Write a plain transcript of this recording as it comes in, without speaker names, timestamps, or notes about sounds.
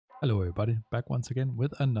Hello everybody, back once again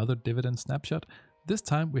with another dividend snapshot. This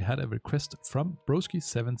time we had a request from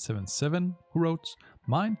Broski777 who wrote,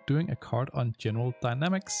 "Mind doing a card on General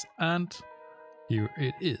Dynamics?" And here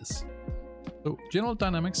it is. So General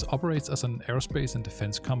Dynamics operates as an aerospace and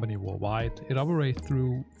defense company worldwide. It operates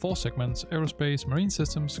through 4 segments: aerospace, marine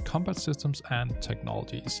systems, combat systems and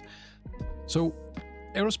technologies. So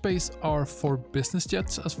aerospace are for business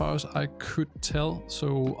jets as far as I could tell.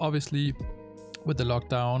 So obviously with the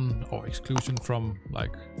lockdown or exclusion from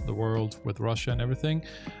like the world with Russia and everything,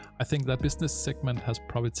 I think that business segment has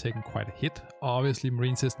probably taken quite a hit. Obviously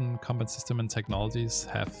marine system, combat system and technologies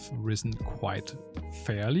have risen quite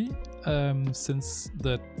fairly since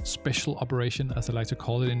the special operation, as I like to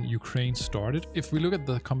call it, in Ukraine started. If we look at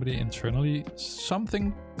the company internally, some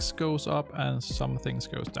things goes up and some things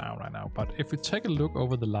goes down right now. But if we take a look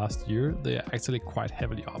over the last year, they are actually quite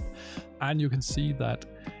heavily up. And you can see that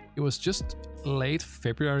it was just late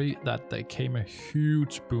February that there came a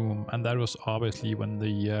huge boom, and that was obviously when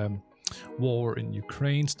the war in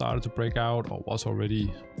Ukraine started to break out, or was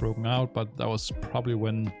already broken out, but that was probably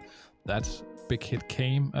when that big hit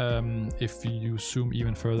came. If you zoom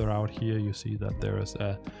even further out here, you see that there is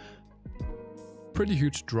a pretty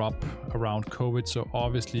huge drop around COVID. So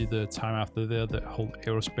obviously the time after there, the whole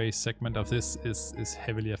aerospace segment of this is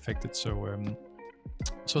heavily affected.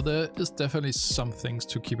 So there is definitely some things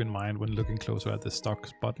to keep in mind when looking closer at the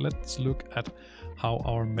stocks, but let's look at how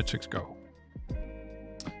our metrics go.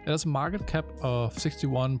 It has a market cap of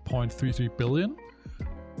 61.33 billion.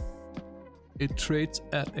 It trades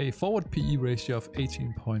at a forward PE ratio of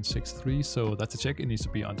 18.63, so that's a check. It needs to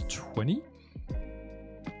be under 20.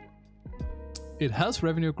 It has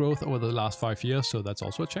revenue growth over the last 5 years, so that's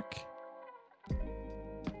also a check.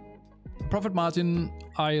 Profit margin,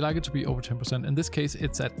 I like it to be over 10%. In this case,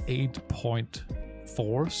 it's at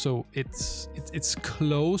 8.4, so it's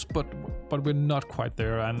close, but we're not quite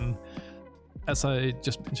there. And as I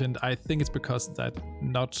just mentioned, I think it's because that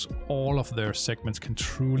not all of their segments can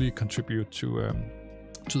truly contribute to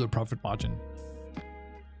the profit margin.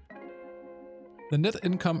 The net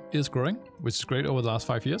income is growing, which is great over the last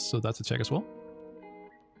 5 years, so that's a check as well.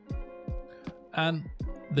 And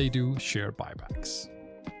they do share buybacks.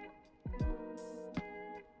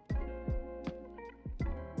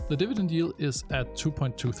 The dividend yield is at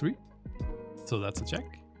 2.23, so that's a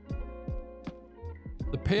check.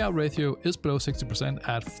 The payout ratio is below 60%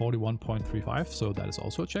 at 41.35, so that is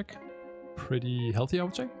also a check. Pretty healthy, I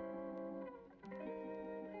would say.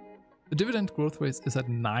 The dividend growth rate is at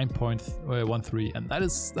 9.13, and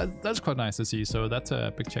that's quite nice to see, so that's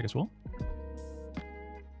a big check as well.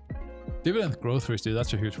 Dividend growth rate, dude,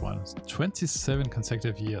 that's a huge one. 27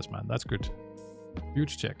 consecutive years, man, that's good.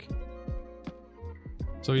 Huge check.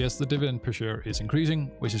 So yes, the dividend per share is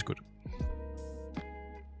increasing, which is good.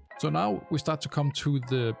 So now we start to come to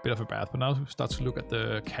the bit of a bad, but now we start to look at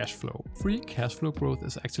the cash flow. Free cash flow growth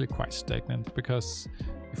is actually quite stagnant, because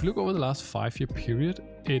if you look over the last 5-year period,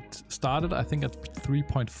 it started, I think, at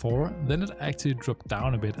 3.4, then it actually dropped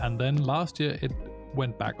down a bit, and then last year it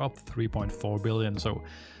went back up 3.4 billion. So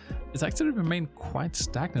it's actually remained quite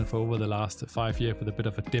stagnant for over the last 5 years, with a bit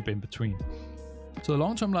of a dip in between. So the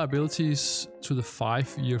long-term liabilities to the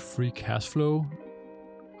 5-year free cash flow,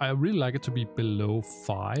 I really like it to be below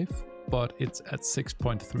 5, but it's at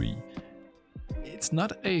 6.3. It's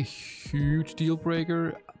not a huge deal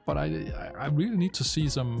breaker, but I really need to see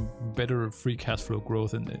some better free cash flow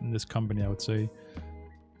growth in this company, I would say.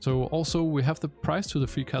 So also we have the price to the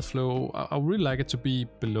free cash flow. I really like it to be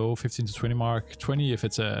below 15 to 20 mark. 20 if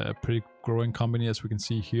it's a pretty growing company, as we can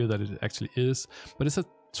see here that it actually is, but it's at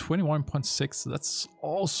 21.6, that's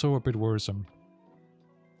also a bit worrisome.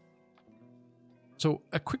 So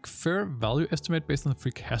a quick fair value estimate based on the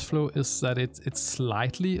free cash flow is that it's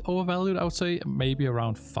slightly overvalued, I would say, maybe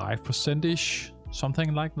around 5%-ish,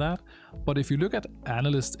 something like that. But if you look at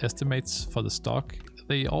analyst estimates for the stock,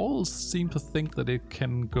 they all seem to think that it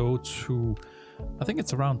can go to, I think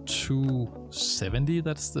it's around 270,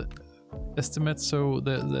 that's the estimate. So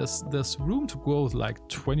there's room to grow like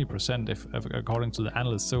 20% if according to the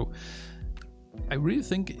analysts. So I really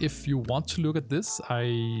think if you want to look at this,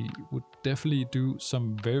 I would definitely do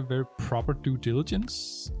some very, very proper due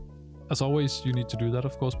diligence. As always, you need to do that,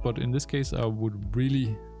 of course, but in this case, I would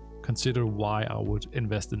really consider why I would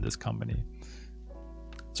invest in this company.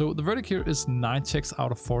 So the verdict here is 9 checks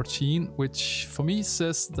out of 14, which for me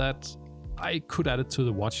says that I could add it to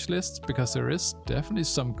the watch list, because there is definitely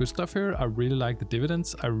some good stuff here. I really like the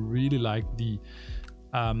dividends. I really like the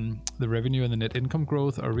revenue and the net income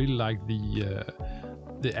growth. I really like the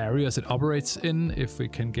areas it operates in. If we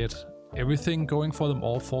can get everything going for them,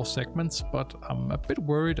 all 4 segments, but I'm a bit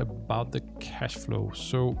worried about the cash flow.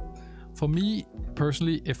 So for me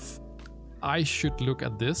personally, if I should look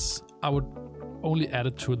at this, I would only add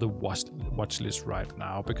it to the watch list right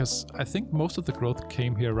now, because I think most of the growth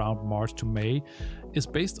came here around March to May, is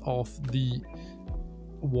based off the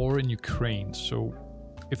war in Ukraine. So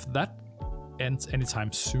if that ends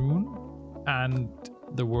anytime soon and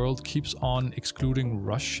the world keeps on excluding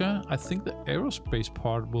Russia, I think the aerospace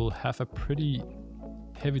part will have a pretty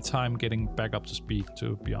heavy time getting back up to speed,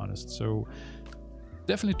 to be honest. So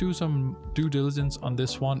definitely do some due diligence on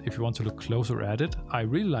this one if you want to look closer at it. I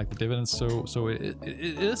really like the dividends, so it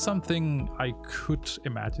is something I could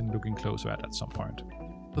imagine looking closer at some point.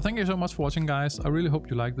 So thank you so much for watching, guys. I really hope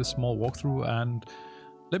you like this small walkthrough, and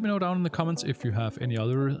let me know down in the comments if you have any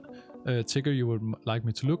other ticker you would like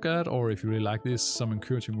me to look at, or if you really like this, some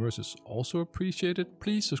encouraging words is also appreciated.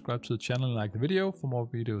 Please subscribe to the channel and like the video for more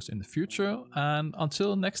videos in the future, and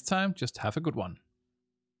until next time, just have a good one.